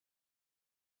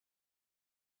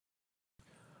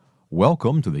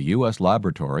Welcome to the U.S.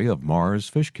 Laboratory of Mars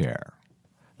Fish Care.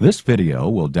 This video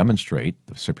will demonstrate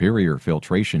the superior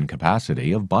filtration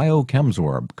capacity of Bio-Chem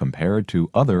Zorb compared to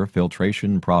other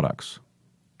filtration products.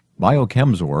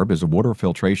 Bio-Chem Zorb is a water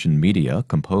filtration media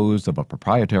composed of a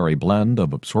proprietary blend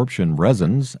of absorption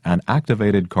resins and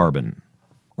activated carbon.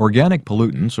 Organic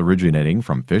pollutants originating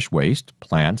from fish waste,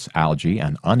 plants, algae,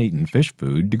 and uneaten fish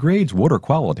food degrades water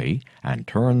quality and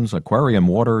turns aquarium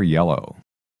water yellow.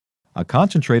 A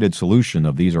concentrated solution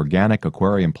of these organic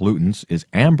aquarium pollutants is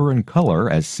amber in color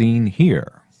as seen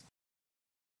here.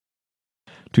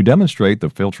 To demonstrate the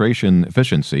filtration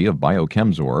efficiency of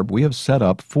Bio-Chem Zorb, we have set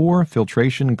up 4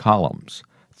 filtration columns.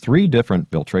 3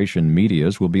 different filtration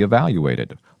medias will be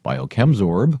evaluated: Bio-Chem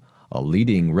Zorb, a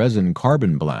leading resin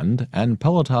carbon blend, and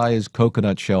pelletized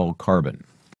coconut shell carbon.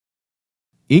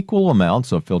 Equal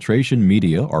amounts of filtration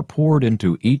media are poured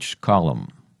into each column.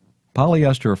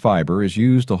 Polyester fiber is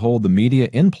used to hold the media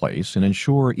in place and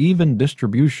ensure even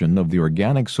distribution of the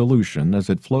organic solution as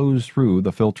it flows through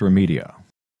the filter media.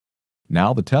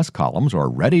 Now the test columns are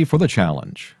ready for the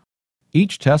challenge.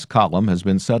 Each test column has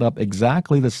been set up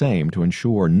exactly the same to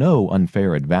ensure no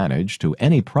unfair advantage to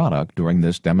any product during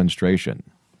this demonstration.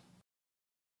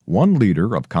 1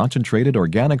 liter of concentrated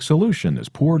organic solution is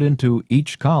poured into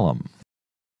each column.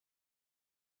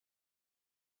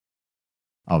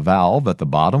 A valve at the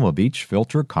bottom of each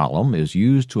filter column is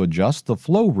used to adjust the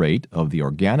flow rate of the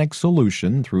organic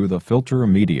solution through the filter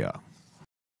media.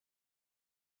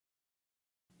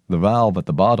 The valve at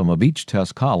the bottom of each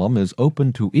test column is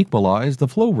open to equalize the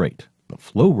flow rate. The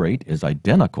flow rate is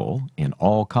identical in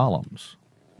all columns.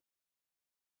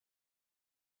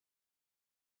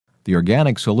 The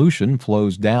organic solution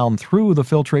flows down through the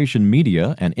filtration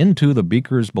media and into the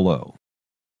beakers below.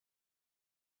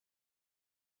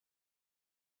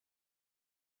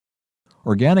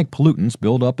 Organic pollutants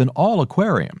build up in all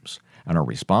aquariums and are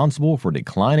responsible for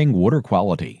declining water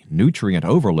quality, nutrient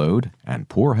overload, and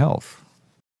poor health.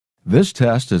 This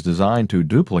test is designed to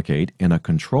duplicate in a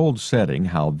controlled setting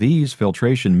how these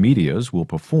filtration medias will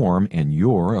perform in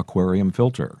your aquarium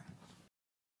filter.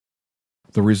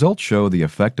 The results show the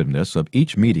effectiveness of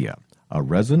each media: a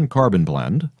resin carbon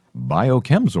blend,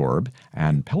 Bio-Chem Zorb,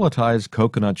 and pelletized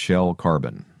coconut shell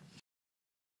carbon.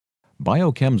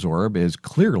 Bio-Chem Zorb is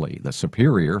clearly the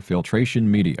superior filtration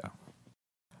media.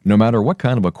 No matter what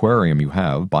kind of aquarium you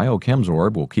have, Bio-Chem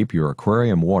Zorb will keep your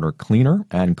aquarium water cleaner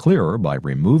and clearer by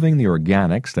removing the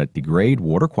organics that degrade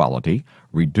water quality,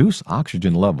 reduce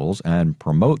oxygen levels, and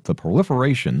promote the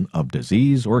proliferation of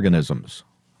disease organisms.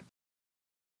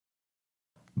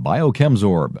 Bio-Chem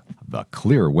Zorb, the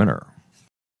clear winner.